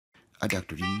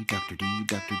Dr. D, Dr. D,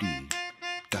 Dr. D.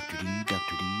 Dr. D,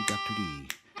 Dr. D, Dr. D.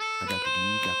 Dr.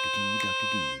 D, Dr. D, Dr.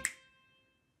 D.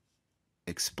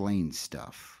 Explain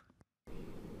stuff.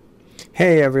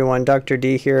 Hey everyone, Dr.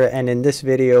 D here, and in this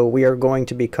video we are going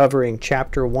to be covering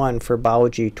Chapter 1 for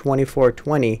Biology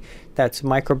 2420. That's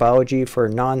Microbiology for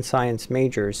non-science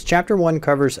majors. Chapter 1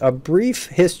 covers a brief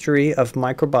history of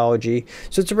microbiology,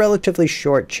 so it's a relatively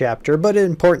short chapter, but an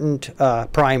important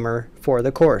primer for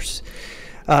the course.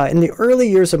 In the early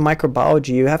years of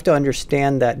microbiology, you have to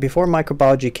understand that before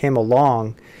microbiology came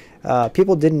along,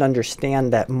 people didn't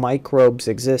understand that microbes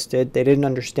existed. They didn't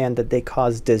understand that they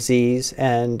caused disease,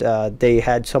 and they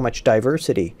had so much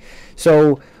diversity.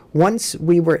 So once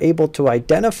we were able to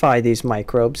identify these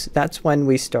microbes, that's when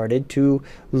we started to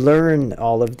learn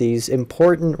all of these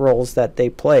important roles that they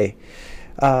play.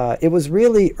 It was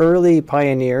really early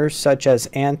pioneers such as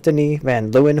Anthony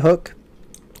van Leeuwenhoek,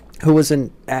 who was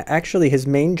actually his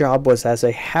main job was as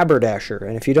a haberdasher.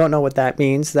 And if you don't know what that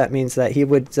means that he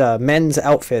would men's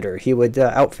outfitter. He would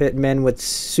outfit men with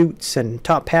suits and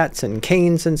top hats and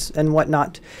canes and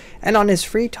whatnot. And on his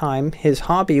free time, his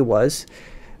hobby was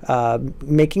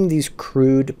making these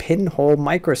crude pinhole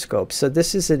microscopes. So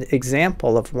this is an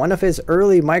example of one of his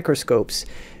early microscopes,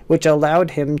 which allowed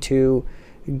him to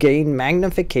gain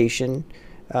magnification,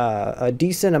 a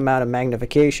decent amount of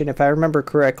magnification. If I remember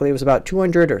correctly, it was about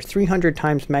 200 or 300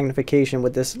 times magnification.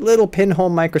 With this little pinhole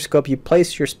microscope, you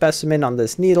place your specimen on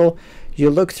this needle, you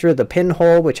look through the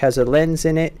pinhole, which has a lens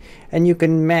in it, and you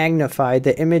can magnify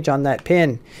the image on that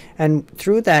pin. And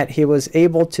through that, he was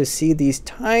able to see these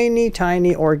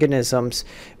tiny organisms,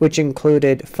 which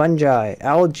included fungi,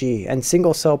 algae, and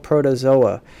single-cell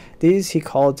protozoa. These he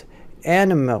called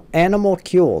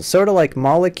animalcules, sort of like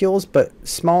molecules, but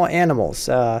small animals.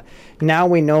 Now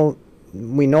we no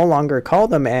longer call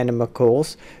them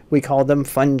animalcules. We call them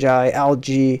fungi,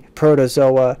 algae,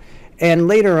 protozoa. And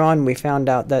later on, we found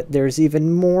out that there's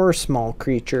even more small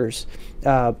creatures,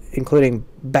 including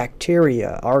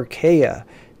bacteria, archaea,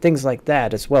 things like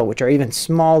that as well, which are even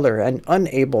smaller and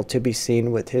unable to be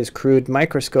seen with his crude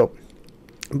microscope.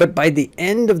 But by the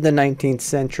end of the 19th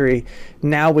century,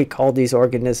 now we call these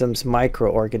organisms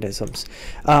microorganisms.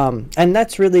 And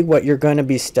that's really what you're going to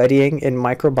be studying in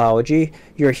microbiology.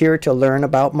 You're here to learn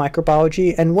about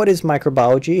microbiology. And what is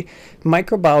microbiology?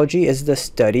 Microbiology is the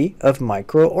study of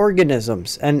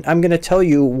microorganisms. And I'm going to tell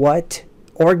you what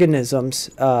organisms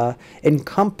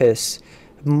encompass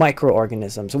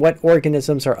microorganisms. What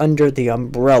organisms are under the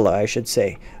umbrella, I should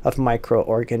say, of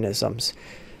microorganisms.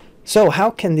 So how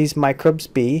can these microbes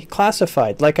be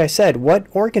classified? Like I said, what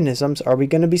organisms are we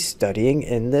going to be studying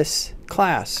in this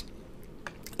class?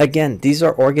 Again, these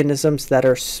are organisms that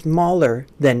are smaller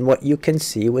than what you can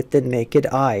see with the naked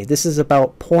eye. This is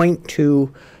about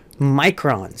 0.2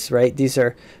 microns, right? These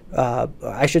are,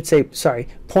 I should say, sorry,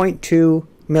 0.2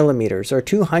 millimeters or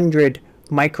 200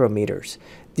 micrometers.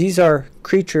 These are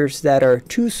creatures that are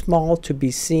too small to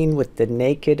be seen with the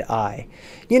naked eye.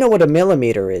 You know what a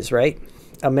millimeter is, right?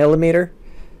 A millimeter?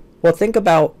 Well, think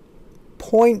about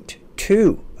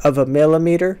 0.2 of a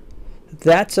millimeter.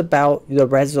 That's about the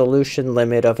resolution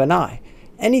limit of an eye.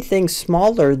 Anything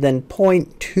smaller than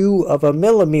 0.2 of a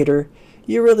millimeter,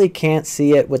 you really can't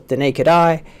see it with the naked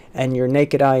eye, and your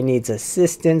naked eye needs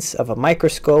assistance of a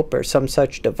microscope or some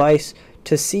such device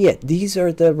to see it.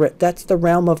 That's the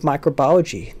realm of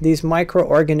microbiology. These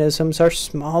microorganisms are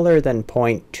smaller than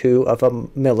 0.2 of a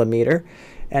millimeter,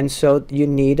 and so you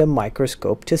need a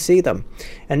microscope to see them.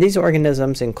 And these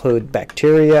organisms include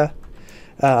bacteria,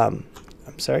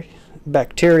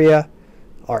 bacteria,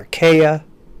 archaea,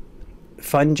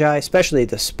 fungi, especially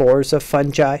the spores of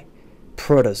fungi,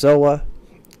 protozoa,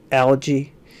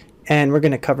 algae, and we're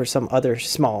going to cover some other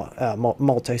small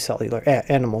multicellular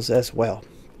animals as well.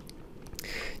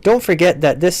 Don't forget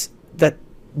that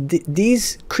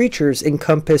these creatures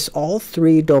encompass all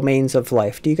three domains of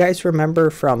life. Do you guys remember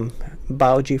from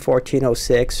Biology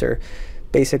 1406 or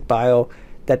Basic Bio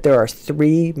that there are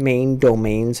three main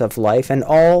domains of life, and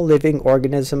all living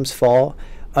organisms fall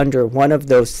under one of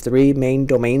those three main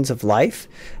domains of life?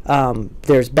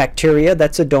 There's bacteria,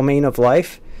 that's a domain of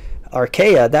life.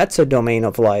 Archaea, that's a domain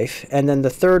of life. And then the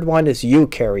third one is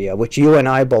eukarya, which you and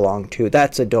I belong to.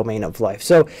 That's a domain of life.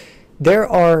 So there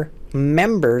are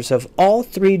members of all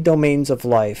three domains of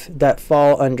life that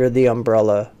fall under the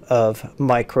umbrella of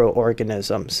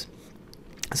microorganisms.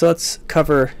 So let's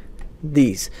cover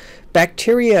these.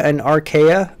 Bacteria and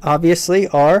archaea obviously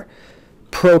are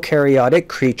prokaryotic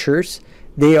creatures.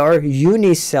 They are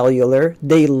unicellular.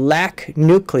 They lack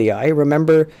nuclei.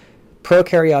 Remember,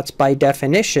 prokaryotes by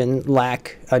definition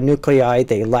lack a nuclei.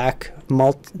 They lack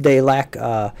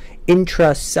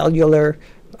intracellular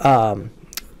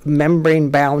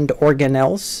membrane-bound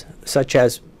organelles, such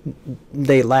as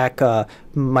they lack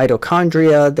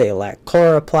mitochondria, they lack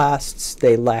chloroplasts,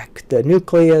 they lack the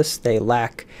nucleus, they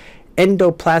lack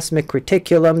endoplasmic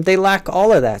reticulum. They lack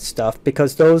all of that stuff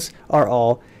because those are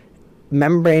all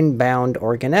membrane-bound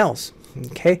organelles.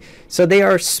 Okay, so they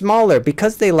are smaller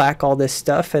because they lack all this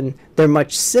stuff, and they're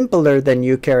much simpler than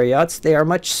eukaryotes. They are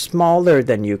much smaller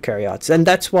than eukaryotes, and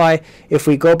that's why if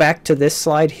we go back to this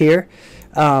slide here,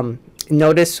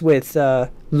 notice with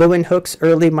Leeuwenhoek's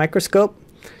early microscope,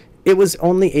 it was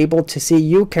only able to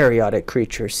see eukaryotic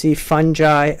creatures. See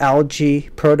fungi, algae,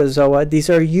 protozoa. These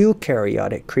are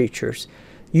eukaryotic creatures.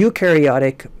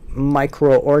 Eukaryotic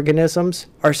microorganisms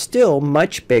are still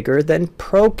much bigger than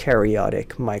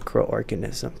prokaryotic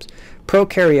microorganisms.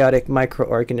 Prokaryotic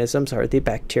microorganisms are the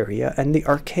bacteria and the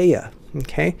archaea.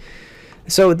 Okay,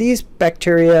 so these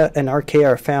bacteria and archaea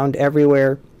are found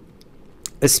everywhere,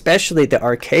 especially the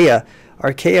archaea.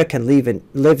 Archaea can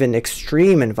live in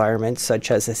extreme environments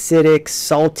such as acidic,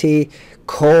 salty,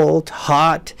 cold,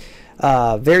 hot,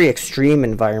 very extreme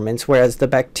environments, whereas the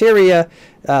bacteria,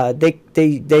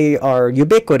 they are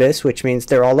ubiquitous, which means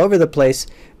they're all over the place,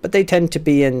 but they tend to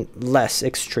be in less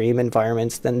extreme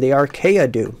environments than the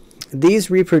archaea do.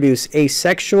 These reproduce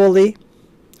asexually,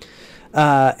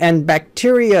 and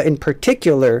bacteria in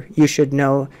particular, you should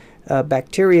know,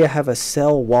 bacteria have a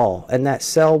cell wall, and that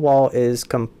cell wall is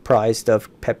comprised of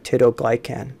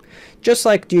peptidoglycan. Just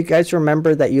like, do you guys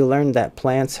remember that you learned that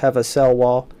plants have a cell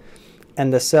wall,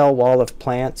 and the cell wall of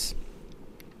plants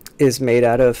is made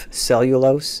out of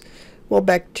cellulose? Well,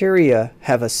 bacteria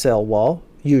have a cell wall,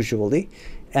 usually,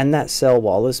 and that cell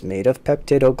wall is made of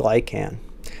peptidoglycan.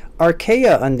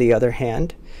 Archaea, on the other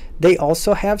hand, they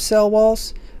also have cell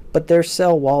walls, but their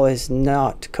cell wall is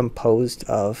not composed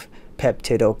of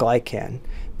peptidoglycan.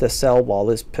 The cell wall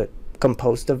is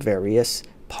composed of various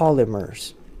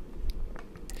polymers.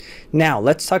 Now,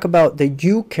 let's talk about the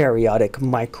eukaryotic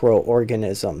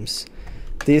microorganisms.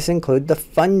 These include the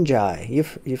fungi.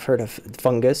 You've heard of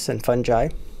fungus and fungi.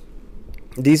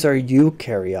 These are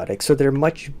eukaryotic, so they're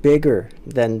much bigger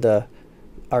than the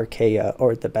archaea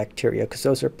or the bacteria, because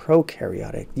those are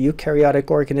prokaryotic.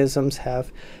 Eukaryotic organisms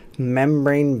have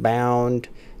membrane-bound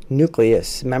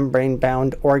nucleus,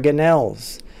 membrane-bound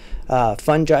organelles.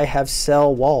 Fungi have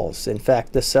cell walls. In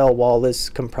fact, the cell wall is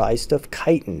comprised of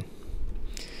chitin.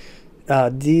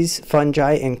 These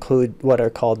fungi include what are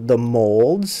called the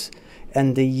molds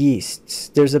and the yeasts.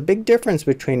 There's a big difference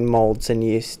between molds and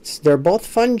yeasts. They're both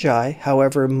fungi,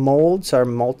 however, molds are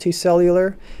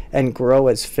multicellular and grow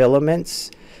as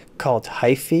filaments called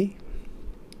hyphae.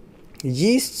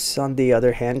 Yeasts, on the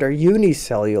other hand, are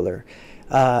unicellular.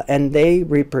 And they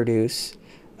reproduce,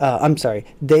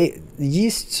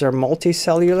 yeasts are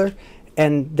multicellular,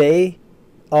 and they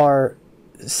are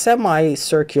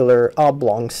semicircular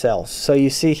oblong cells. So you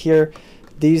see here,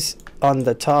 these on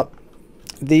the top,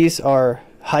 these are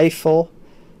hyphal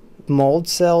mold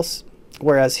cells,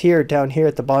 whereas here, down here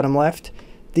at the bottom left,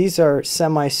 these are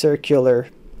semicircular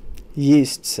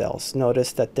yeast cells.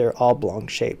 Notice that they're oblong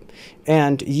shape.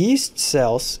 And yeast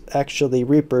cells actually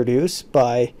reproduce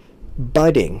by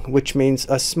budding, which means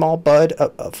a small bud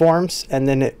forms and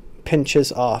then it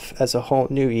pinches off as a whole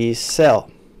new yeast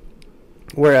cell.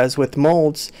 Whereas with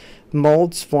molds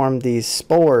form these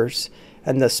spores,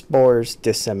 and the spores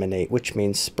disseminate, which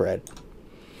means spread.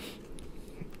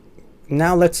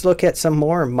 Now let's look at some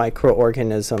more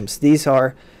microorganisms. These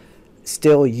are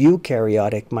still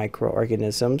eukaryotic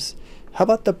microorganisms. How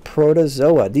about the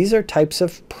protozoa? These are types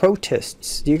of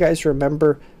protists. Do you guys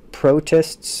remember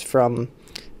protists from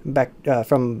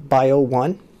Bio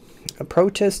 1?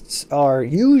 Protists are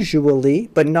usually,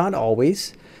 but not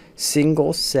always,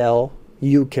 single cell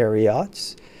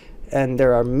eukaryotes, and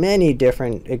there are many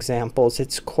different examples.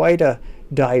 It's quite a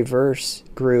diverse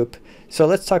group. So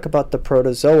let's talk about the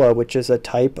protozoa, which is a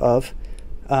type of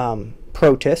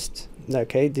protist.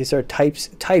 Okay, these are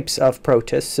types of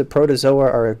protists. The protozoa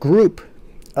are a group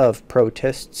of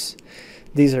protists.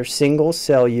 These are single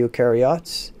cell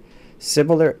eukaryotes,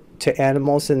 similar to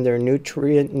animals in their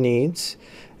nutrient needs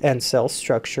and cell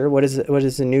structure. What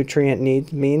does the nutrient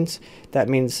need means? That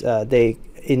means they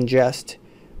ingest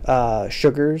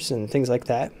sugars and things like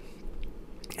that,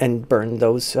 and burn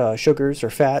those sugars or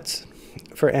fats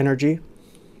for energy.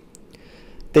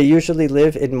 They usually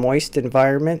live in moist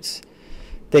environments.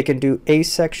 They can do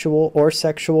asexual or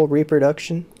sexual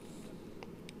reproduction,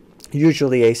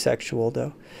 usually asexual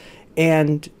though.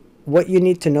 And what you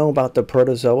need to know about the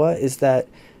protozoa is that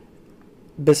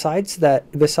besides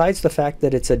the fact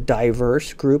that it's a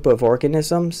diverse group of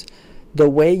organisms, the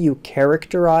way you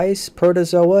characterize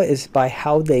protozoa is by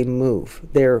how they move,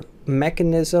 their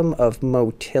mechanism of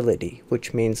motility,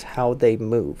 which means how they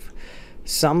move.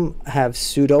 Some have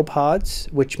pseudopods,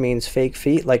 which means fake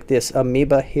feet, like this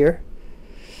amoeba here.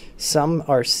 Some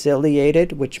are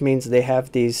ciliated, which means they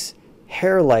have these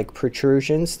hair-like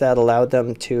protrusions that allow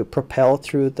them to propel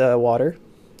through the water.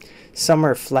 Some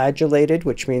are flagellated,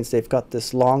 which means they've got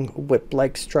this long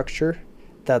whip-like structure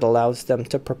that allows them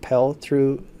to propel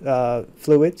through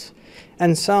fluids.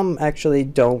 And some actually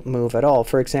don't move at all.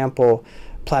 For example,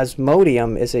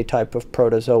 Plasmodium is a type of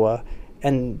protozoa,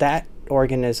 and that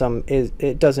organism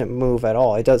it doesn't move at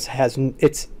all. It doesn't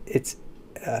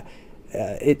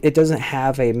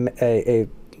have a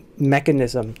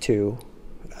mechanism to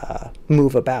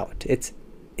move about. It's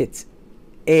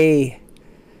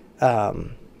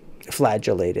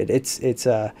flagellated.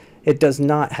 It does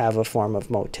not have a form of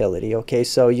motility. Okay,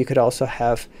 so you could also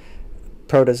have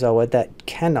protozoa that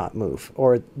cannot move,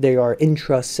 or they are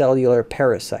intracellular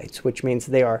parasites, which means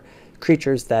they are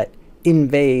creatures that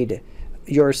invade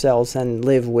your cells and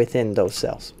live within those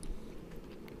cells.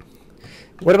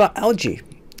 What about algae?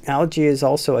 Algae is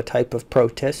also a type of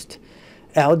protist.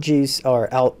 Algae are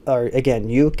again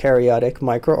eukaryotic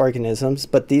microorganisms,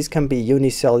 but these can be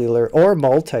unicellular or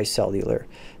multicellular.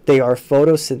 They are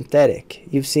photosynthetic.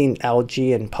 You've seen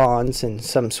algae in ponds and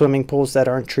some swimming pools that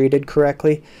aren't treated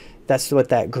correctly. That's what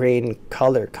that green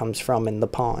color comes from in the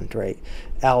pond, right?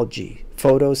 Algae,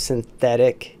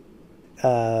 photosynthetic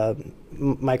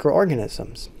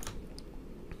microorganisms.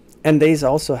 And these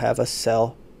also have a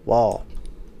cell wall.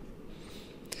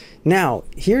 Now,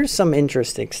 here's some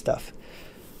interesting stuff.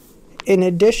 In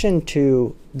addition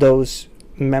to those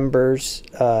members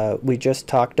we just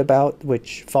talked about,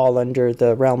 which fall under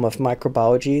the realm of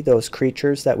microbiology, those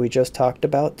creatures that we just talked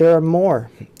about, there are more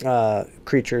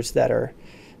creatures that are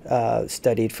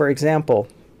studied. For example,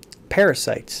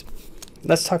 parasites.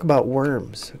 Let's talk about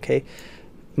worms, okay?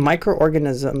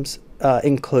 Microorganisms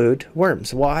include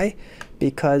worms. Why?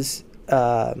 Because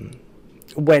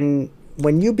when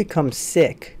you become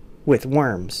sick with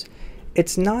worms,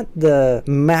 it's not the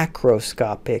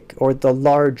macroscopic or the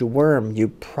large worm you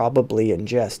probably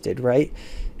ingested, right?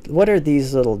 What are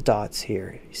these little dots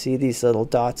here? You see these little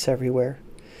dots everywhere?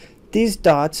 These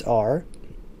dots are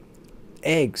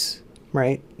eggs,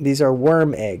 right? These are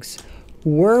worm eggs.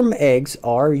 Worm eggs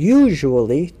are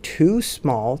usually too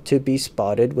small to be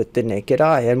spotted with the naked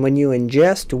eye. And when you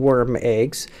ingest worm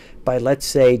eggs by, let's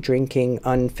say, drinking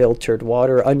unfiltered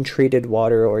water, untreated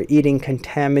water, or eating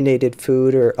contaminated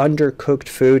food or undercooked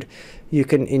food, you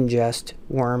can ingest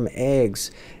worm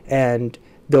eggs. And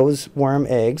those worm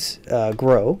eggs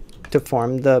grow to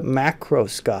form the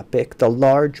macroscopic, the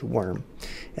large worm.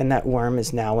 And that worm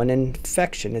is now an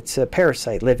infection. It's a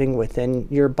parasite living within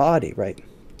your body, right?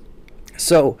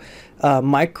 So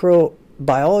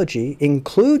microbiology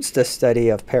includes the study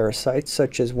of parasites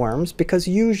such as worms, because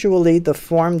usually the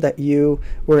form that you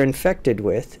were infected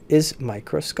with is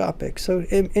microscopic. So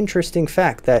interesting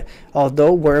fact that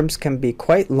although worms can be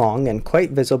quite long and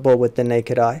quite visible with the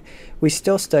naked eye, we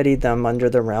still study them under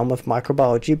the realm of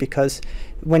microbiology, because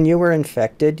when you were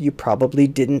infected, you probably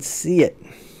didn't see it.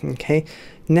 Okay.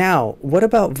 Now, what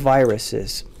about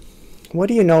viruses? What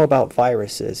do you know about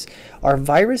viruses? Are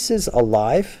viruses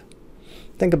alive?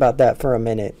 Think about that for a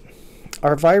minute.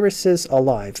 Are viruses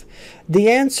alive? The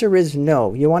answer is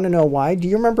no. You want to know why? Do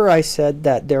you remember I said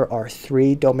that there are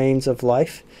 3 domains of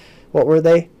life? What were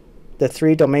they? The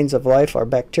 3 domains of life are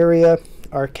bacteria,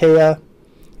 archaea,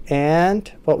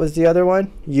 and what was the other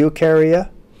one? Eukarya.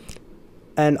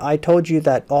 And I told you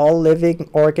that all living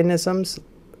organisms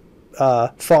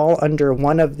fall under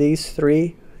one of these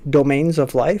 3 domains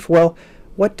of life. Well,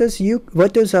 what does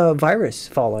a virus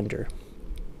fall under?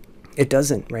 It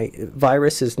doesn't, right? A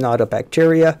virus is not a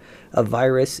bacteria. A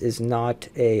virus is not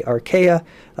a archaea.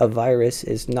 A virus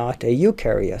is not a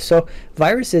eukarya. So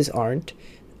viruses aren't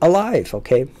alive,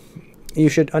 okay? You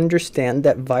should understand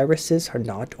that viruses are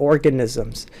not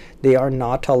organisms. They are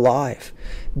not alive.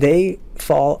 They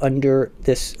fall under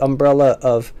this umbrella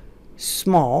of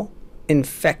small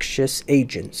infectious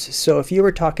agents. So if you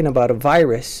were talking about a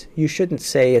virus, you shouldn't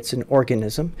say it's an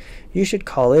organism. You should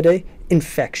call it a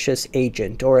infectious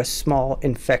agent, or a small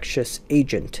infectious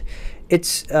agent.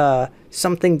 It's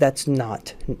something that's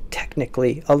not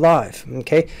technically alive,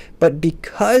 okay? But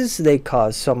because they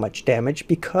cause so much damage,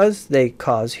 because they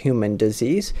cause human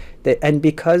disease, and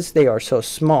because they are so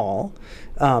small,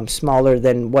 smaller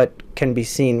than what can be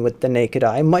seen with the naked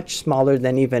eye, much smaller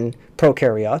than even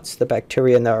prokaryotes, the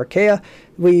bacteria and the archaea,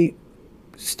 we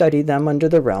study them under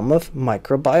the realm of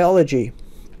microbiology.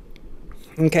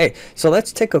 Okay, so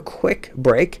let's take a quick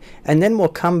break, and then we'll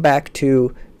come back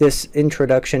to this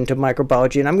introduction to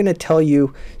microbiology, and I'm going to tell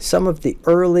you some of the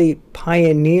early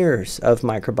pioneers of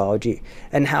microbiology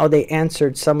and how they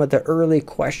answered some of the early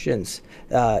questions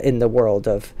in the world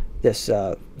of this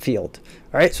field.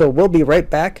 All right, so we'll be right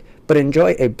back, but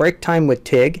enjoy a break time with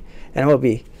Tig, and we'll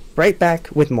be right back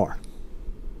with more.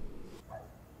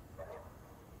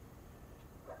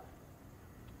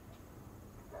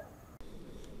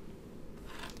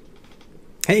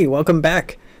 Hey, welcome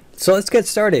back. So let's get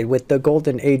started with the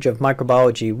golden age of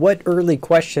microbiology. What early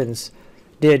questions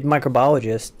did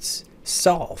microbiologists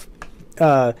solve?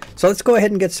 So let's go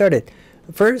ahead and get started.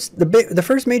 First, the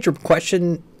first major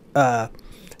question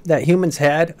that humans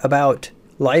had about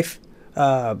life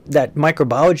that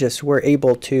microbiologists were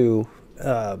able to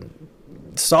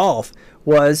solve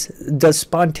was, does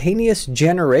spontaneous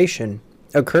generation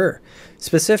occur?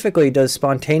 Specifically, does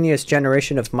spontaneous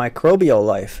generation of microbial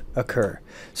life occur?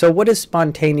 So what is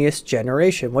spontaneous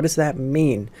generation? What does that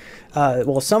mean?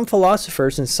 Well, some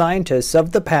philosophers and scientists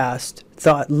of the past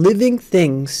thought living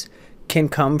things can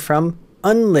come from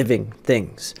unliving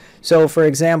things. So, for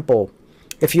example,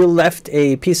 if you left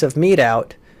a piece of meat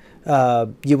out,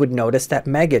 you would notice that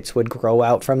maggots would grow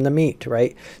out from the meat,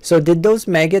 right? So did those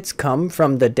maggots come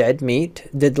from the dead meat?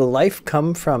 Did the life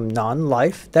come from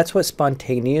non-life? That's what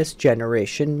spontaneous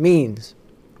generation means.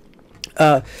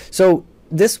 So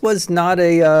this was not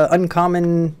a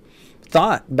uncommon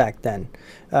thought back then.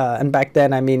 And back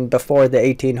then, I mean before the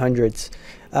 1800s.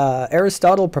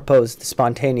 Aristotle proposed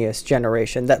spontaneous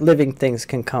generation, that living things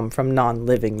can come from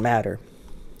non-living matter.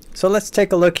 So let's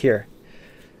take a look here.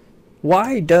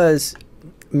 Why does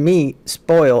meat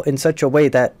spoil in such a way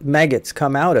that maggots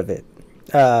come out of it?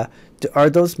 Are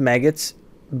those maggots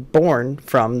born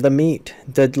from the meat?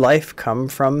 Did life come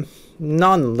from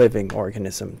non-living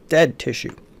organism, dead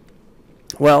tissue?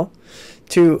 Well,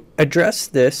 to address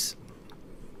this,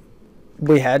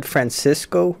 we had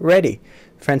Francisco Redi.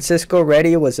 Francisco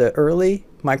Redi was an early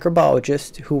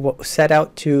microbiologist who set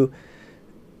out to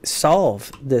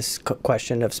solve this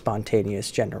question of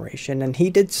spontaneous generation, and he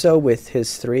did so with his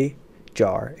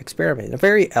 3-jar experiment. A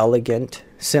very elegant,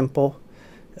 simple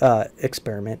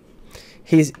experiment.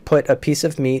 He's put a piece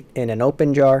of meat in an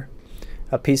open jar,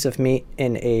 a piece of meat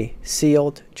in a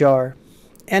sealed jar,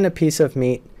 and a piece of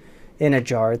meat in a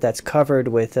jar that's covered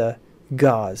with a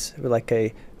gauze, like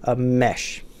a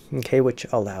mesh, okay, which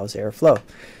allows airflow.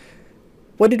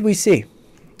 What did we see?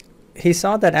 He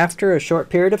saw that after a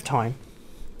short period of time,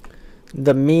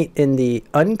 the meat in the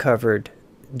uncovered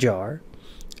jar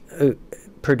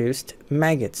produced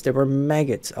maggots. There were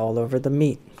maggots all over the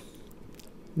meat.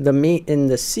 The meat in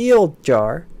the sealed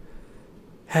jar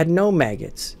had no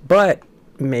maggots, but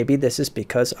maybe this is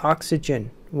because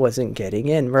oxygen wasn't getting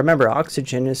in. Remember,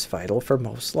 oxygen is vital for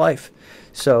most life.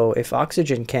 So if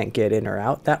oxygen can't get in or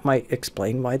out, that might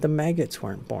explain why the maggots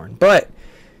weren't born. But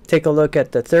take a look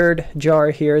at the 3rd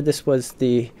jar here. This was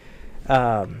the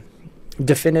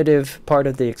definitive part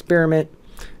of the experiment.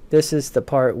 This is the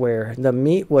part where the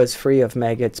meat was free of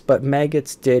maggots, but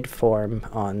maggots did form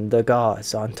on the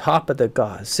gauze, on top of the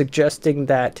gauze, suggesting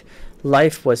that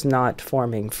life was not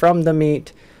forming from the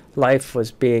meat. Life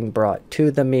was being brought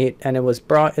to the meat, and it was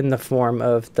brought in the form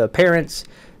of the parents,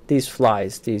 these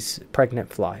flies, these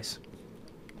pregnant flies.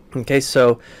 Okay,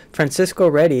 so Francisco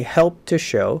Redi helped to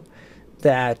show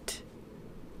that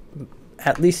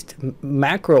at least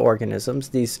macroorganisms,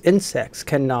 these insects,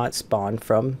 cannot spawn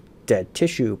from dead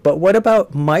tissue. But what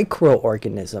about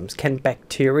microorganisms? Can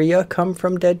bacteria come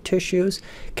from dead tissues?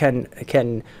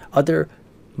 Can other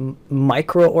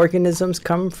microorganisms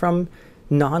come from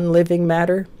non-living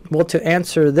matter? Well, to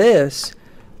answer this,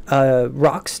 a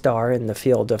rock star in the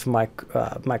field of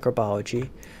microbiology,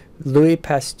 Louis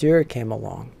Pasteur, came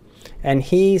along. And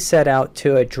he set out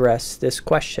to address this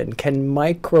question. Can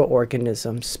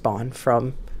microorganisms spawn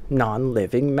from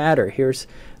non-living matter? Here's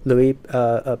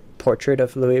a portrait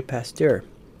of Louis Pasteur.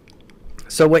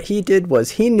 So what he did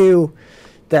was he knew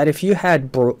that if you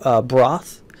had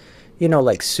broth, you know,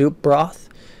 like soup broth,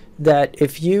 that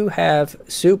if you have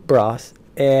soup broth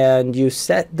and you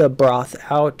set the broth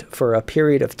out for a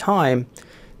period of time,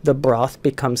 the broth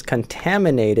becomes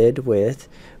contaminated with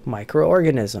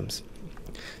microorganisms.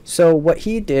 So what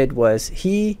he did was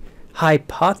he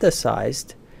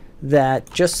hypothesized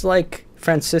that, just like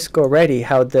Francisco Redi,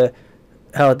 how the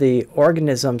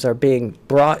organisms are being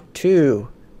brought to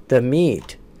the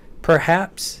meat,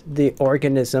 perhaps the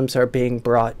organisms are being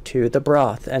brought to the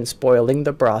broth and spoiling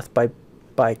the broth by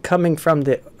coming from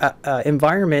the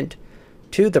environment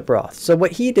to the broth. So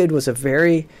what he did was a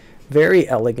very, very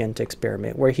elegant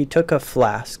experiment where he took a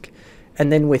flask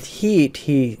And then with heat,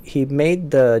 he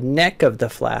made the neck of the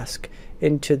flask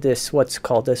into this, what's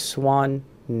called a swan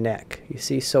neck. You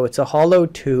see, so it's a hollow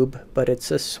tube, but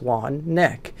it's a swan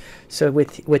neck. So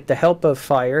with the help of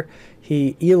fire,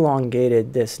 he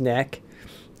elongated this neck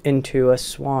into a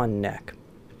swan neck.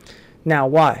 Now,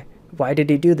 why? Why did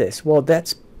he do this? Well,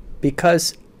 that's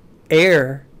because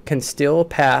air can still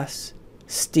pass,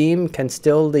 steam can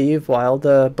still leave while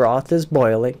the broth is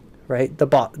boiling, right? The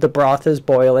broth is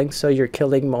boiling, so you're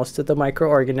killing most of the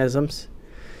microorganisms.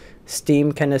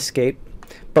 Steam can escape.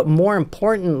 But more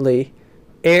importantly,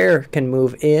 air can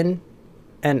move in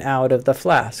and out of the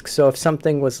flask. So if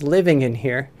something was living in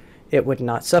here, it would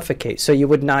not suffocate. So you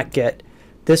would not get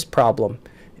this problem.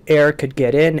 Air could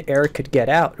get in, air could get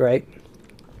out, right?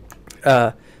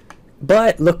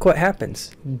 But look what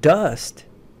happens. Dust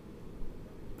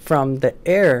from the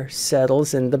air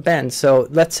settles in the bend. So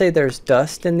let's say there's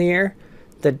dust in the air.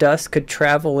 The dust could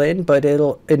travel in, but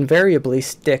it'll invariably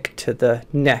stick to the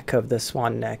neck of the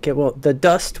swan neck. The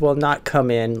dust will not come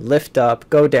in, lift up,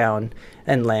 go down,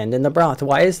 and land in the broth.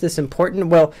 Why is this important?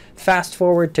 Well, fast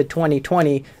forward to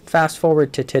 2020, fast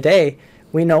forward to today,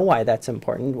 we know why that's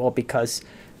important. Well, because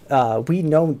we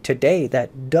know today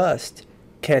that dust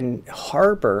can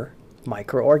harbor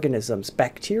microorganisms,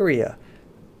 bacteria,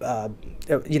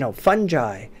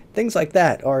 fungi, things like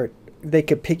that. Or they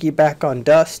could piggyback on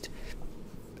dust.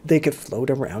 They could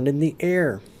float around in the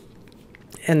air.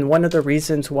 And one of the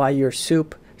reasons why your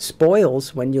soup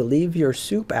spoils when you leave your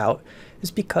soup out is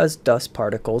because dust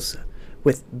particles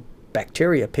with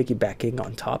bacteria piggybacking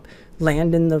on top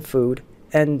land in the food,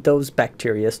 and those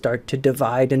bacteria start to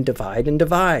divide and divide and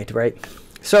divide, right?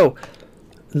 So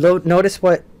notice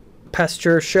what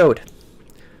Pasteur showed.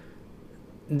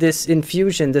 This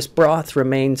infusion, this broth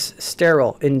remains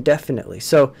sterile indefinitely.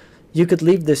 So you could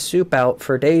leave this soup out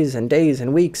for days and days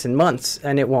and weeks and months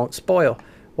and it won't spoil.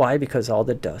 Why? Because all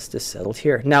the dust is settled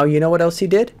here. Now, you know what else he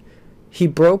did? He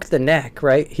broke the neck,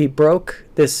 right? He broke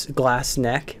this glass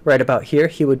neck right about here.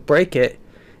 He would break it,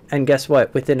 and guess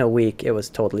what? Within a week, it was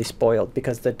totally spoiled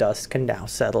because the dust can now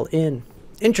settle in.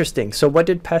 Interesting. So what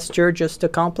did Pasteur just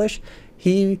accomplish?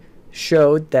 He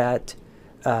showed that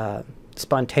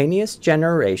spontaneous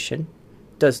generation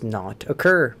does not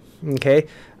occur. Okay,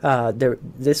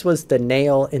 this was the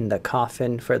nail in the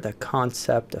coffin for the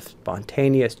concept of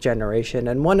spontaneous generation,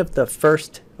 and one of the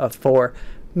first of 4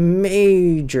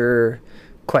 major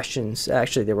questions,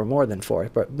 actually there were more than 4,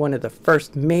 but one of the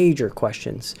first major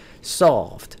questions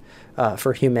solved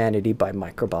for humanity by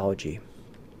microbiology.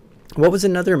 What was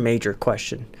another major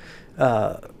question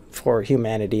for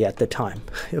humanity at the time,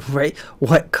 right?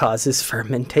 What causes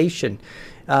fermentation?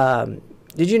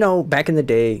 Did you know back in the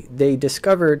day they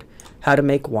discovered how to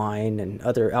make wine and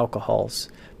other alcohols,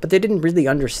 but they didn't really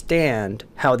understand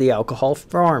how the alcohol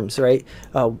forms, right?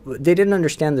 They didn't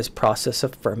understand this process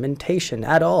of fermentation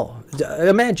at all.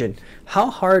 Imagine, how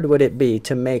hard would it be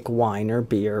to make wine or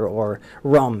beer or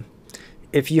rum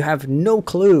if you have no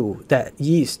clue that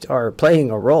yeast are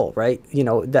playing a role, right? You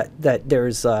know, that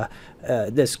there's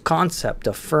this concept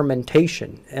of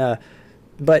fermentation.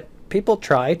 But people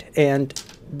tried, and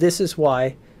this is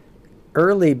why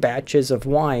early batches of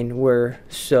wine were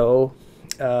so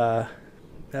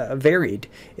varied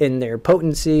in their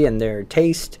potency and their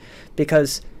taste,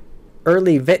 because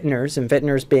early vintners, and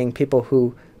vintners being people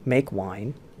who make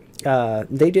wine,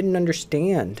 they didn't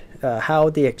understand how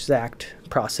the exact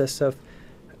process of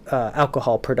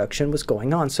alcohol production was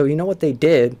going on. So you know what they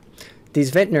did? These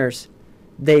vintners,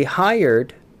 they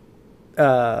hired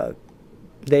none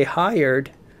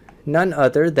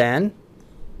other than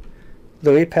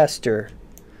Louis Pasteur.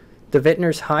 The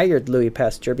vintners hired Louis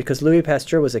Pasteur because Louis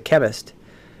Pasteur was a chemist.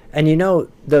 And you know,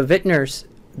 the vintners,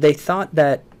 they thought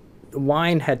that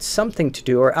wine had something to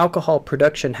do, or alcohol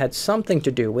production had something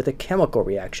to do with a chemical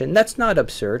reaction. That's not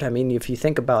absurd. I mean, if you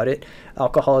think about it,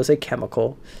 alcohol is a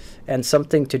chemical, and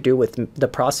something to do with the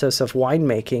process of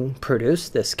winemaking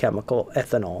produced this chemical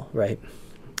ethanol, right?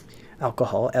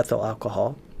 Alcohol, ethyl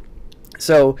alcohol.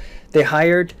 So they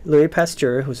hired Louis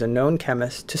Pasteur, who's a known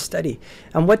chemist, to study.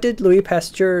 And what did Louis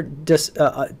Pasteur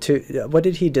what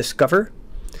did he discover?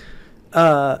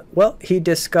 Well, he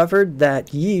discovered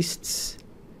that yeasts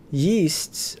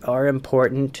are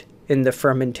important in the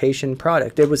fermentation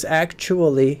product. It was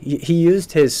actually, he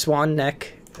used his swan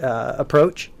neck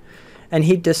approach, and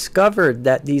he discovered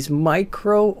that these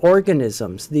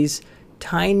microorganisms, these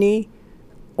tiny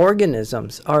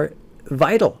organisms, are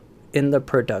vital in the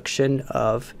production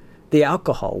of the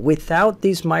alcohol. Without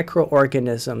these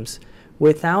microorganisms,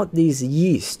 without these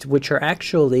yeast, which are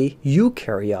actually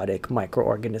eukaryotic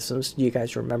microorganisms, you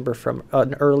guys remember from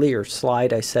an earlier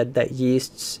slide I said that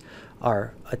yeasts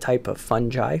are a type of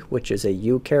fungi, which is a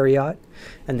eukaryote,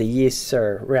 and the yeasts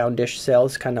are roundish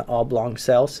cells, kind of oblong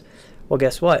cells. Well,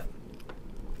 guess what?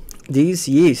 These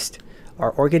yeast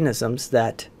are organisms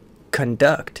that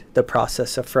conduct the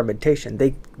process of fermentation.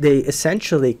 They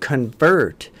essentially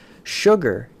convert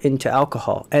sugar into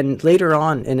alcohol. And later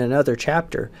on in another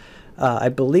chapter, I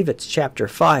believe it's chapter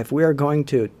 5, we are going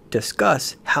to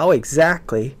discuss how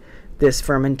exactly this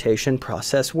fermentation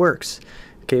process works.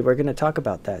 Okay, we're going to talk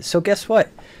about that. So guess what?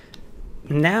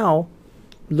 Now,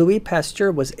 Louis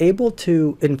Pasteur was able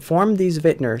to inform these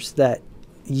vintners that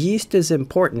yeast is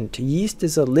important. Yeast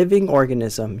is a living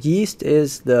organism. Yeast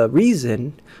is the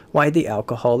reason why the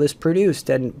alcohol is produced.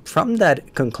 And from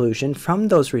that conclusion, from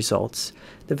those results,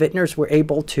 the vintners were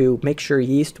able to make sure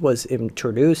yeast was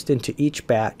introduced into each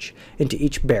batch, into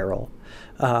each barrel,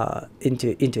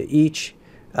 into each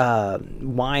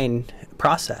wine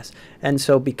process. And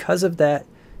so because of that,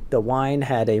 the wine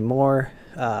had a more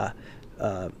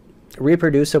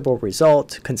reproducible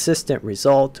result, consistent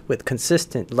result with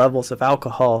consistent levels of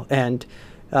alcohol, and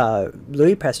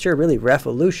Louis Pasteur really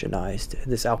revolutionized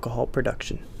this alcohol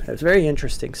production. It was very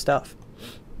interesting stuff.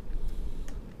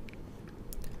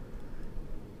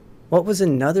 What was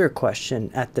another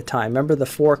question at the time? Remember the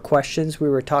 4 questions we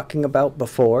were talking about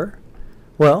before?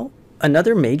 Well,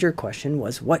 another major question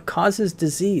was, what causes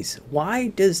disease? Why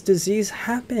does disease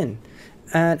happen?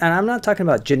 And I'm not talking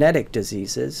about genetic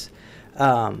diseases.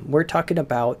 We're talking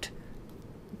about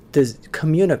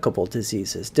communicable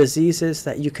diseases, diseases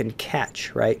that you can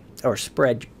catch, right, or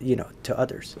spread, to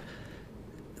others.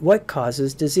 What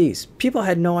causes disease? People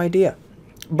had no idea.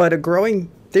 But a growing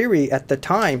theory at the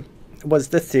time was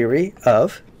the theory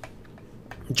of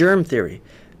germ theory,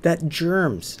 that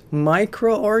germs,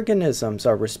 microorganisms,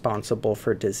 are responsible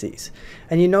for disease.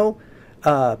 And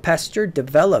Pasteur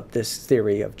developed this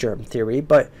theory of germ theory,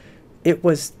 but it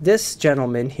was this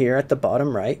gentleman here at the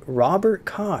bottom right, Robert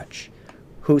Koch,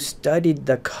 who studied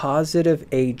the causative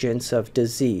agents of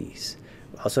disease,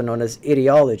 also known as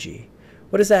etiology.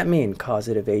 What does that mean,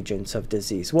 causative agents of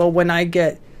disease? Well, when I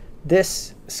get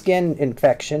this skin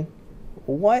infection,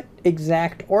 what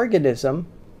exact organism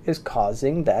is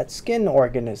causing that skin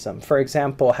organism? For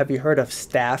example, have you heard of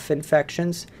staph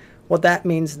infections? Well, that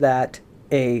means that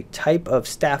a type of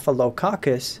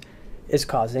staphylococcus is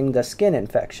causing the skin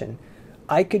infection.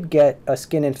 I could get a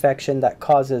skin infection that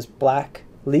causes black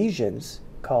lesions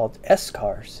called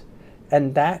eschars,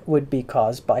 and that would be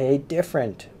caused by a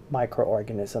different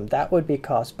microorganism. That would be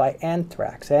caused by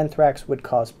anthrax. Anthrax would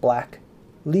cause black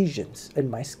lesions in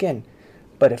my skin.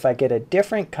 But if I get a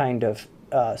different kind of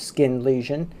skin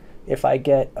lesion, if I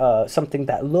get something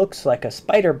that looks like a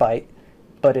spider bite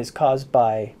but is caused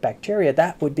by bacteria,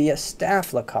 that would be a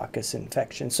staphylococcus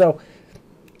infection. So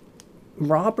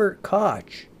Robert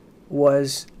Koch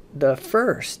was the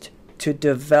first to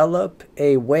develop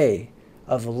a way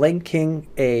of linking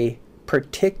a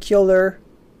particular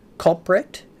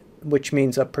culprit, which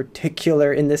means a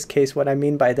particular, in this case, what I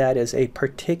mean by that is a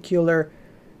particular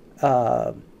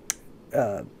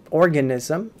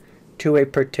organism to a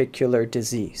particular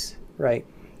disease, right?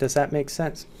 Does that make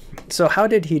sense? So how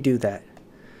did he do that?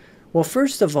 Well,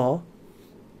 first of all,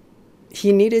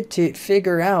 he needed to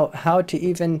figure out how to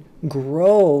even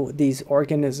grow these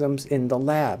organisms in the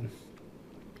lab.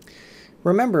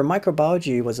 Remember,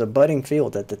 microbiology was a budding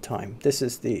field at the time. This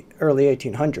is the early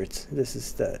 1800s. This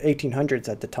is the 1800s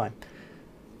at the time.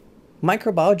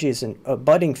 Microbiology is a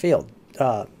budding field.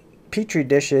 Petri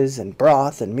dishes and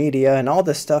broth and media and all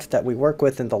the stuff that we work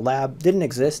with in the lab didn't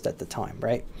exist at the time,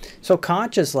 right? So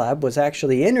Koch's lab was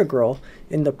actually integral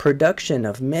in the production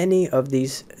of many of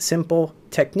these simple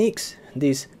techniques,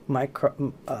 these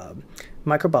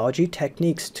microbiology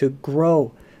techniques to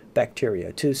grow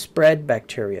bacteria, to spread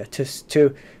bacteria,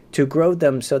 to grow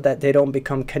them so that they don't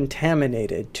become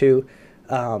contaminated, to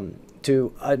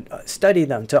study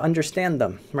them, to understand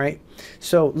them, right?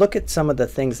 So look at some of the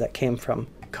things that came from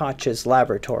Koch's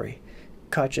laboratory.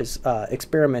 Koch's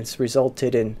experiments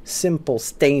resulted in simple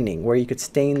staining, where you could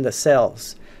stain the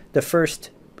cells. The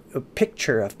first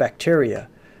picture of bacteria.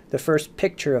 The first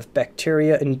picture of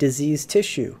bacteria in diseased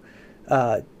tissue.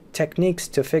 Techniques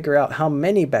to figure out how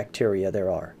many bacteria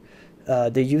there are.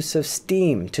 The use of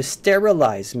steam to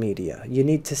sterilize media. You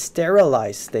need to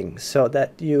sterilize things so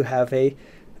that you have a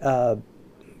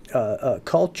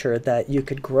culture that you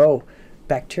could grow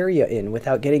bacteria in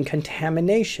without getting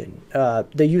contamination.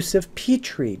 The use of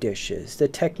petri dishes, the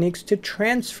techniques to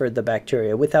transfer the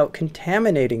bacteria without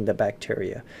contaminating the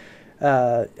bacteria.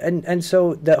 And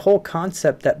so the whole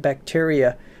concept that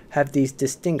bacteria have these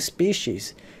distinct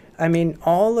species, I mean,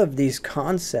 all of these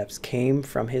concepts came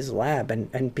from his lab.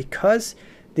 And because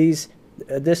This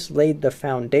laid the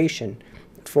foundation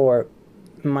for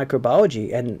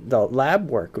microbiology and the lab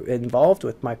work involved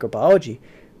with microbiology.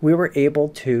 We were able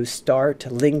to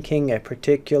start linking a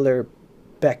particular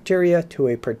bacteria to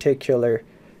a particular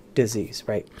disease,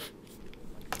 right?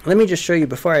 Let me just show you,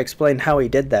 before I explain how he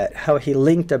did that, how he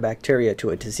linked a bacteria to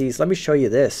a disease. Let me show you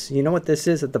this. You know what this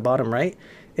is at the bottom right?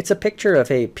 It's a picture of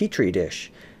a petri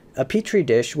dish. A petri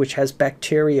dish which has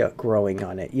bacteria growing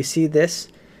on it. You see this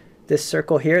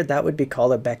circle here? That would be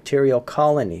called a bacterial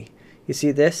colony. You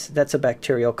see this? That's a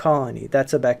bacterial colony.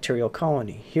 That's a bacterial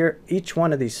colony. Here, each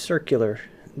one of these circular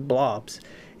blobs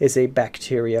is a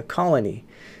bacteria colony.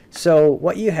 So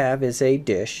what you have is a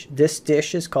dish. This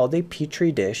dish is called a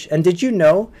petri dish. And did you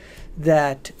know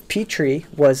that Petri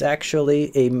was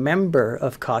actually a member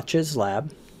of Koch's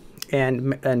lab?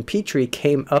 And Petri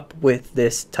came up with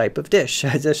this type of dish.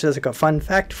 This is like a fun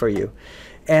fact for you.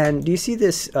 And do you see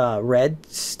this red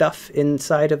stuff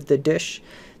inside of the dish?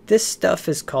 This stuff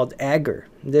is called agar.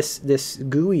 This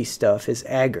gooey stuff is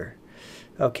agar.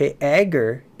 Okay,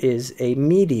 agar is a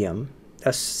medium,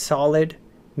 a solid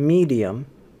medium,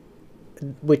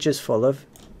 which is full of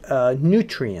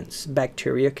nutrients.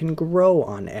 Bacteria can grow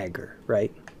on agar,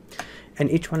 right? And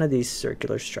each one of these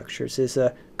circular structures is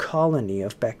a colony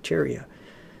of bacteria.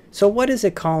 So what is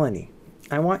a colony?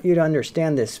 I want you to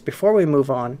understand this before we move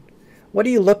on. What are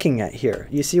you looking at here?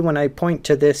 You see when I point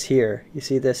to this here, you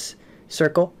see this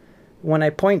circle? When I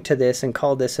point to this and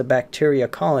call this a bacteria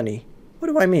colony, what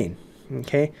do I mean?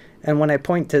 Okay, and when I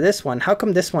point to this one, how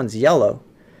come this one's yellow?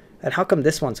 And how come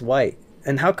this one's white?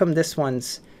 And how come this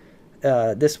one's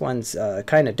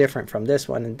kind of different from this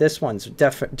one, and this one's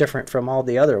different from all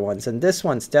the other ones, and this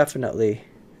one's definitely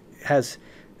has,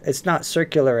 it's not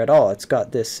circular at all. It's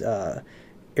got this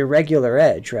irregular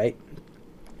edge, right?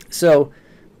 So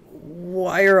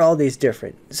why are all these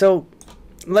different? So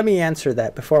let me answer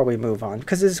that before we move on,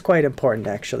 because this is quite important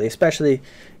actually, especially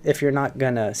if you're not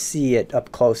gonna see it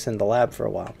up close in the lab for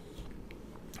a while.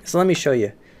 So let me show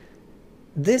you.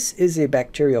 This is a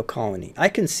bacterial colony. I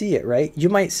can see it, right? You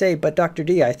might say, but Dr.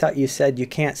 D, I thought you said you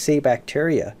can't see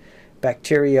bacteria.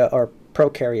 Bacteria are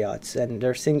prokaryotes and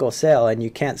they're single cell and you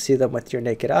can't see them with your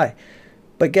naked eye.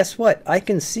 But guess what? I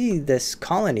can see this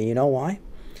colony. You know why?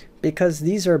 Because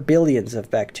these are billions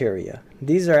of bacteria.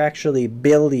 These are actually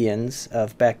billions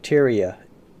of bacteria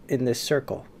in this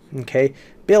circle. Okay?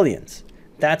 Billions.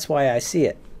 That's why I see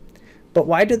it. But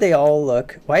why do they all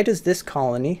look, why does this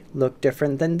colony look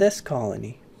different than this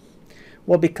colony?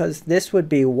 Well, because this would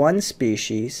be one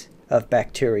species of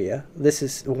bacteria. This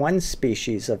is one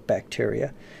species of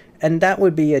bacteria. And that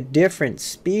would be a different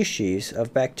species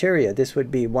of bacteria. This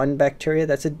would be one bacteria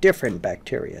that's a different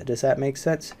bacteria. Does that make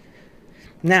sense?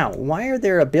 Now, why are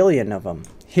there a billion of them?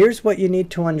 Here's what you need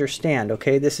to understand,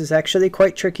 okay? This is actually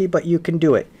quite tricky, but you can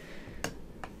do it.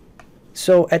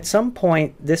 So at some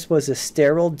point, this was a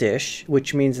sterile dish,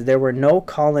 which means there were no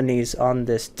colonies on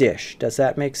this dish. Does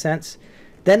that make sense?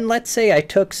 Then let's say I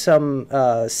took some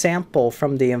sample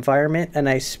from the environment and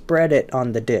I spread it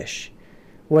on the dish.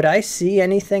 Would I see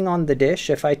anything on the dish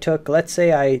if I took, let's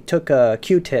say I took a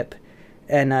Q-tip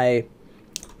and I,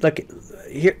 look,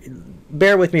 here,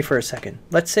 bear with me for a second.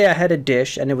 Let's say I had a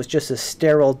dish and it was just a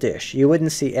sterile dish. You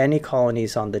wouldn't see any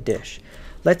colonies on the dish.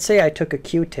 Let's say I took a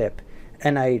Q-tip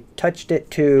and I touched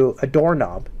it to a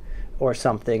doorknob or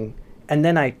something, and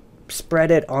then I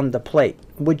spread it on the plate.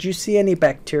 Would you see any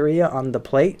bacteria on the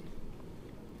plate?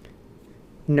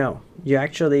 No, you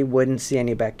actually wouldn't see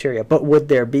any bacteria. But would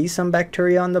there be some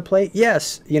bacteria on the plate?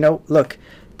 Yes. You know, look,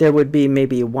 there would be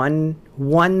maybe one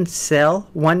cell,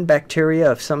 one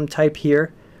bacteria of some type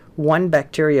here, one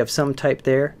bacteria of some type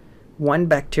there, one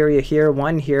bacteria here,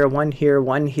 one here, one here,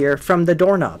 one here, from the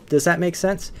doorknob. Does that make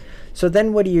sense? So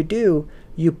then what do?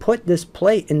 You put this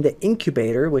plate in the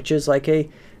incubator, which is like a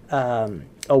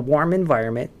warm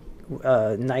environment,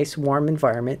 nice warm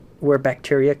environment where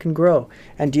bacteria can grow.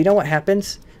 And do you know what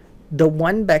happens? The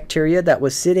one bacteria that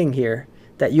was sitting here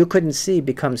that you couldn't see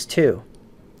becomes 2.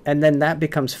 And then that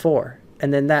becomes 4.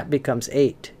 And then that becomes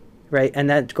 8, right? And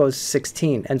that goes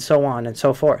 16 and so on and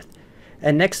so forth.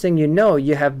 And next thing you know,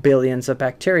 you have billions of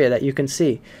bacteria that you can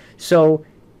see. So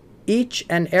each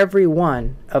and every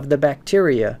one of the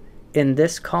bacteria in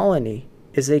this colony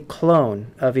is a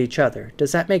clone of each other.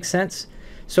 Does that make sense?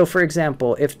 So for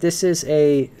example, if this is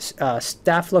a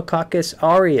Staphylococcus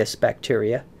aureus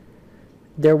bacteria,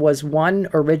 there was one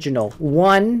original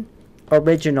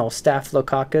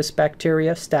Staphylococcus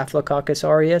bacteria, Staphylococcus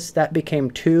aureus, that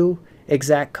became 2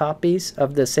 exact copies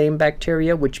of the same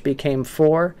bacteria, which became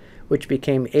 4, which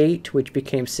became 8, which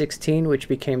became 16, which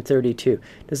became 32.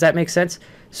 Does that make sense?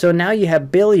 So now you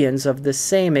have billions of the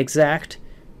same exact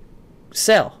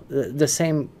cell, the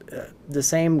same,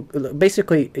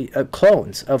 basically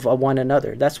clones of one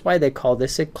another. That's why they call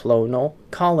this a clonal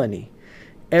colony.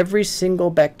 Every single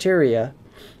bacteria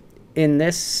in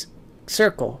this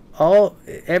circle,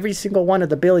 every single one of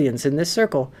the billions in this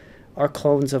circle are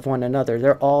clones of one another.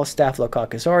 They're all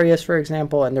Staphylococcus aureus, for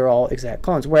example, and they're all exact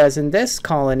clones. Whereas in this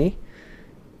colony,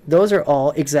 those are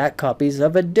all exact copies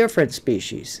of a different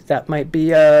species. That might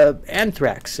be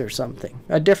anthrax or something,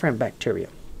 a different bacteria.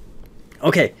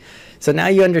 Okay, so now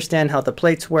you understand how the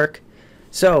plates work.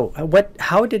 So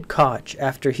how did Koch,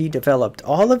 after he developed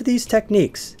all of these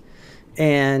techniques,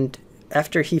 and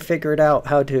after he figured out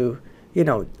how to, you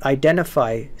know,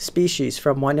 identify species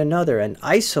from one another and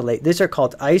isolate, these are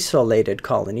called isolated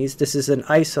colonies. This is an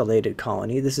isolated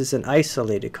colony. This is an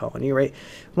isolated colony, right?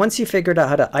 Once he figured out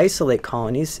how to isolate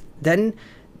colonies, then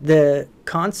the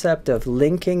concept of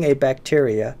linking a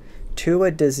bacteria to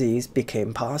a disease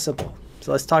became possible.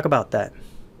 So let's talk about that.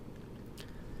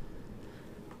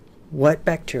 What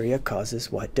bacteria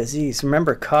causes what disease?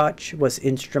 Remember, Koch was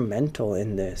instrumental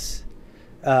in this.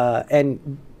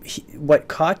 What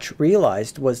Koch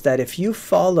realized was that if you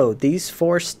follow these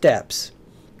 4 steps,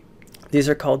 these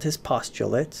are called his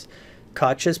postulates,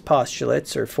 Koch's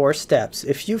postulates or 4 steps.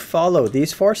 If you follow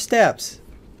these 4 steps,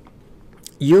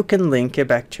 you can link a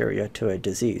bacteria to a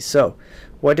disease. So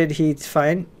what did he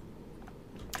find?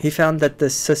 He found that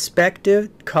the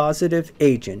suspected causative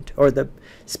agent, or the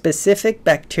specific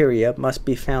bacteria, must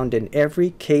be found in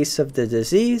every case of the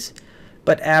disease,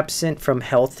 but absent from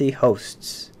healthy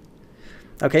hosts.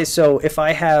 Okay, so if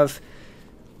I have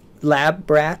lab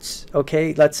rats,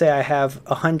 okay, let's say I have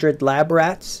 100 lab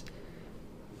rats,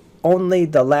 only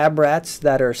the lab rats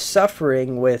that are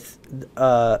suffering with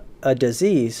a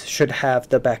disease should have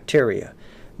the bacteria.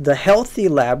 The healthy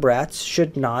lab rats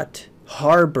should not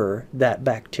harbor that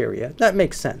bacteria. That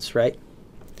makes sense, right?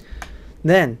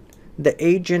 Then the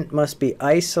agent must be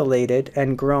isolated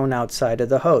and grown outside of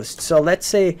the host. So let's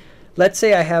say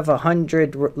I have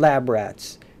 100 lab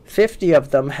rats. 50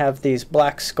 of them have these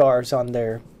black scars on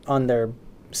their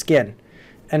skin,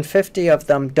 and 50 of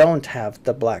them don't have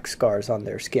the black scars on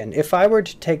their skin. If I were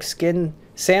to take skin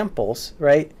samples,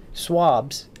 right,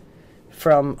 swabs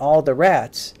from all the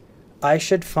rats, I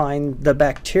should find the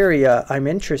bacteria I'm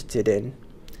interested in.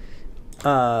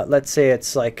 Let's say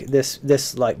it's like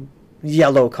this like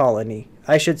yellow colony.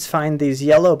 I should find these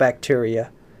yellow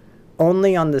bacteria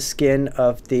only on the skin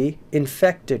of the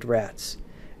infected rats,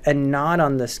 and not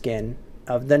on the skin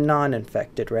of the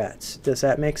non-infected rats. Does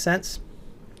that make sense?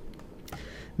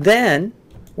 Then,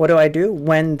 what do?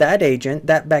 When that agent,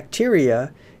 that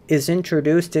bacteria, is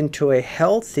introduced into a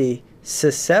healthy,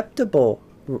 susceptible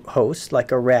host,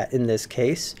 like a rat in this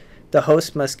case, the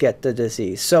host must get the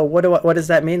disease. So what does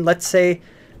that mean? Let's say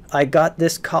I got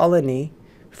this colony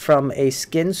from a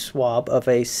skin swab of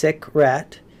a sick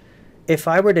rat. If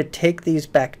I were to take these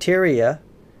bacteria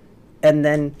and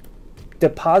then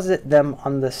deposit them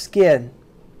on the skin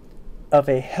of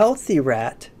a healthy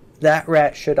rat, that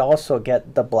rat should also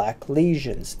get the black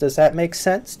lesions. Does that make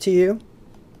sense to you?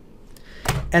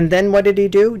 And then what did he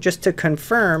do? Just to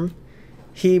confirm,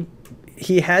 he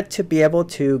had to be able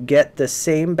to get the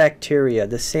same bacteria,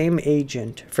 the same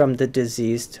agent from the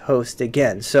diseased host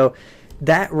again. So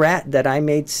that rat that I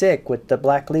made sick with the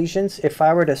black lesions, if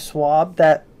I were to swab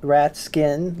that rat's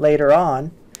skin later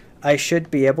on, I should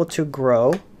be able to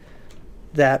grow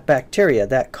that bacteria,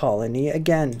 that colony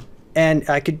again. And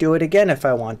I could do it again if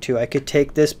I want to. I could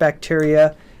take this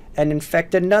bacteria and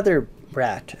infect another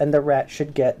rat, and the rat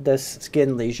should get the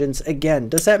skin lesions again.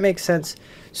 Does that make sense?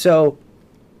 So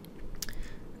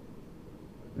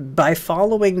by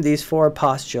following these 4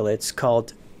 postulates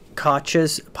called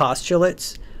Koch's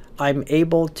postulates, I'm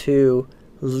able to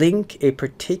link a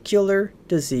particular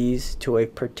disease to a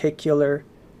particular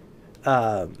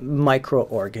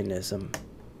microorganism.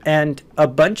 And a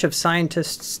bunch of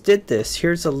scientists did this.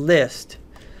 Here's a list.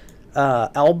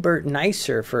 Albert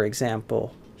Neisser, for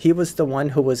example, he was the one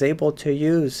who was able to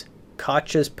use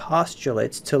Koch's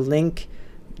postulates to link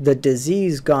the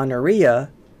disease gonorrhea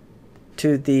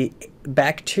to the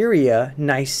bacteria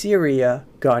Neisseria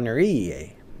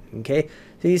gonorrhoeae. Okay,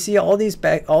 so you see all these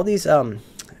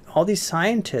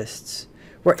scientists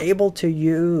were able to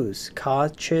use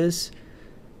Koch's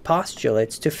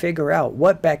postulates to figure out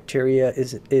what bacteria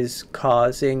is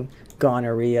causing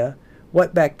gonorrhea,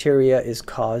 what bacteria is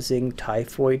causing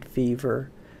typhoid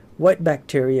fever, what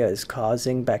bacteria is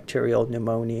causing bacterial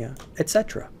pneumonia,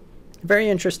 etc. Very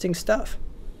interesting stuff.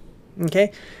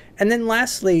 Okay, and then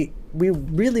lastly, we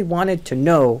really wanted to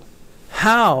know,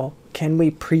 how can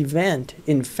we prevent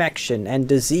infection and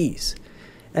disease?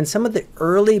 And some of the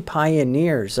early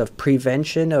pioneers of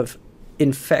prevention of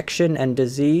infection and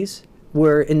disease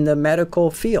were in the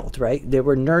medical field, right? They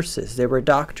were nurses, they were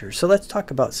doctors. So let's talk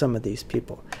about some of these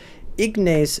people.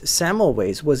 Ignaz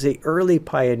Semmelweis was an early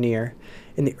pioneer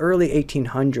in the early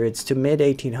 1800s to mid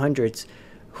 1800s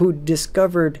who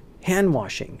discovered hand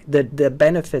washing, the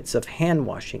benefits of hand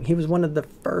washing. He was one of the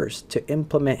first to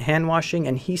implement hand washing,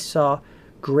 and he saw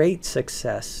great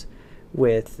success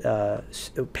with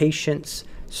patients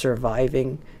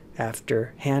surviving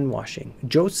after hand washing.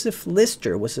 Joseph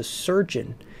Lister was a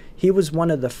surgeon. He was one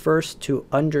of the first to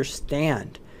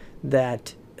understand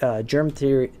that germ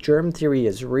theory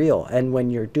is real, and when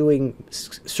you're doing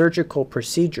surgical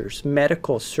procedures,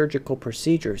 medical surgical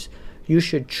procedures, you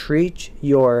should treat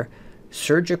your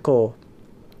surgical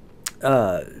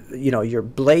your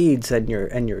blades and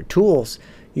your tools.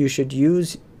 You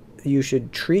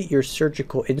should treat your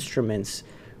surgical instruments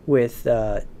with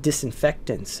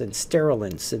disinfectants and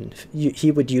sterilants, and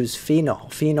he would use phenol.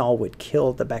 Phenol would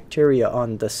kill the bacteria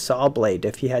on the saw blade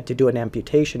if he had to do an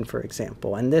amputation, for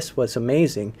example. And this was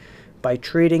amazing. By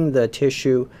treating the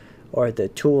tissue or the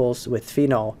tools with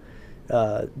phenol,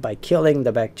 by killing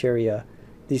the bacteria,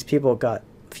 these people got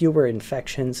fewer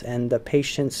infections and the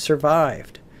patients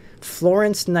survived.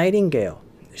 Florence Nightingale,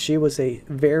 she was a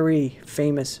very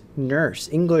famous nurse,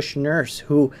 English nurse,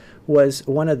 who was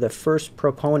one of the first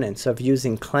proponents of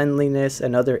using cleanliness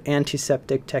and other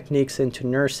antiseptic techniques into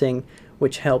nursing,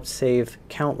 which helped save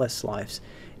countless lives.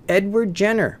 Edward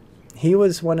Jenner, he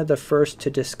was one of the first to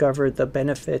discover the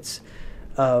benefits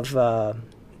of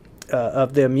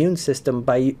the immune system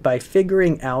by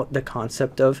figuring out the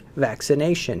concept of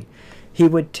vaccination. He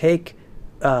would take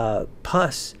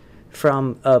pus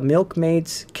from a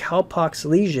milkmaid's cowpox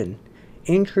lesion,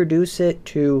 introduce it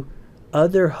to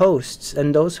other hosts,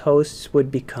 and those hosts would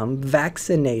become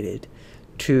vaccinated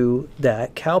to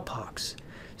that cowpox.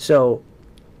 So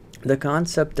the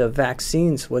concept of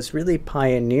vaccines was really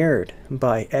pioneered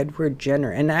by Edward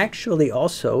Jenner, and actually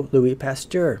also Louis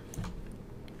Pasteur.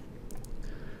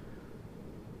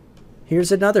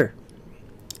 Here's another.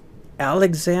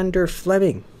 Alexander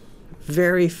Fleming,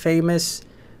 very famous,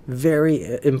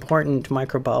 very important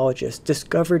microbiologist,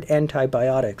 discovered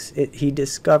antibiotics. He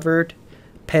discovered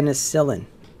penicillin,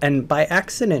 and by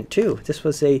accident too. This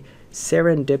was a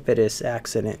serendipitous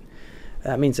accident.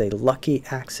 That means a lucky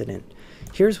accident.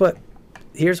 Here's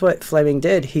what Fleming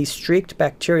did. He streaked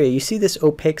bacteria. You see this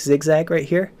opaque zigzag right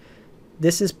here?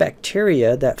 This is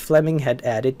bacteria that Fleming had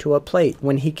added to a plate.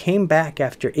 When he came back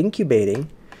after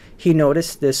incubating, he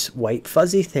noticed this white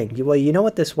fuzzy thing. Well, you know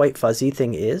what this white fuzzy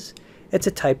thing is? It's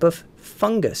a type of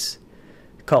fungus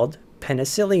called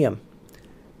penicillium.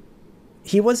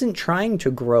 He wasn't trying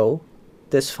to grow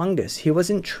this fungus. He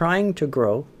wasn't trying to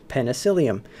grow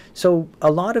penicillium. So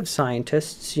a lot of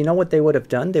scientists, you know what they would have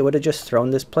done? They would have just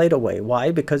thrown this plate away.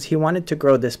 Why? Because he wanted to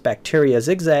grow this bacteria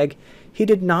zigzag. He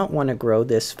did not want to grow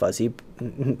this fuzzy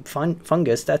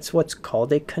fungus. That's what's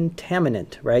called a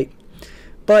contaminant, right?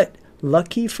 But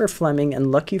lucky for Fleming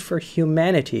and lucky for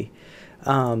humanity,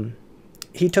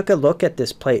 he took a look at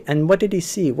this plate, and what did he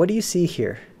see? What do you see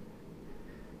here?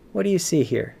 What do you see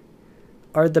here?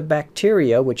 Are the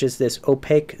bacteria, which is this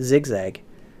opaque zigzag,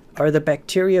 are the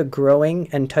bacteria growing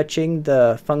and touching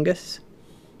the fungus?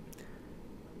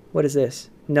 What is this?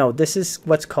 No, this is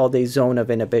what's called a zone of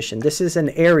inhibition. This is an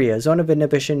area. Zone of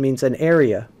inhibition means an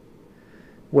area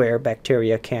where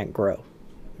bacteria can't grow,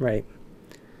 right?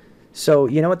 So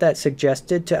you know what that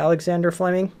suggested to Alexander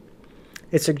Fleming?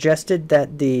 It suggested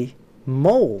that the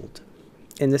mold,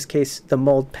 in this case the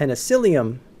mold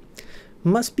penicillium,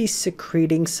 must be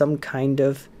secreting some kind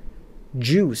of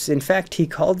juice. In fact, he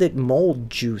called it mold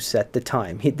juice at the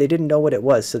time. They didn't know what it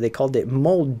was, so they called it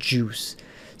mold juice.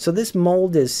 So this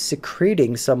mold is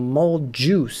secreting some mold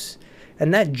juice,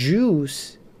 and that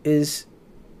juice is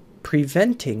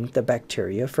preventing the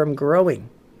bacteria from growing,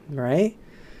 right?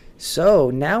 So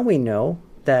now we know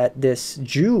that this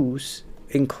juice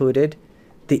included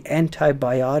the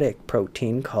antibiotic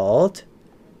protein called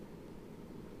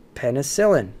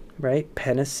penicillin, right?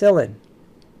 Penicillin.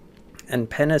 And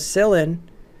penicillin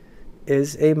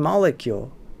is a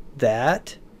molecule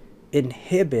that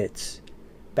inhibits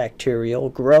bacterial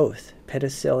growth.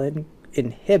 Penicillin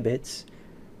inhibits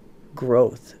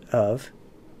growth of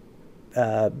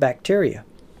bacteria.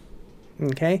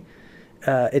 Okay?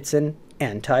 It's an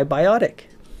antibiotic.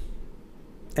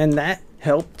 And that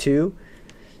helped to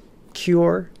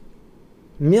cure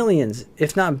millions,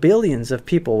 if not billions, of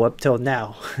people up till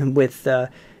now with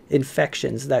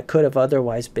infections that could have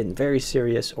otherwise been very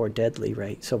serious or deadly,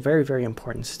 right? So very, very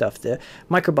important stuff. The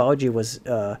microbiology was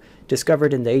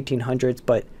discovered in the 1800s,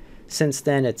 but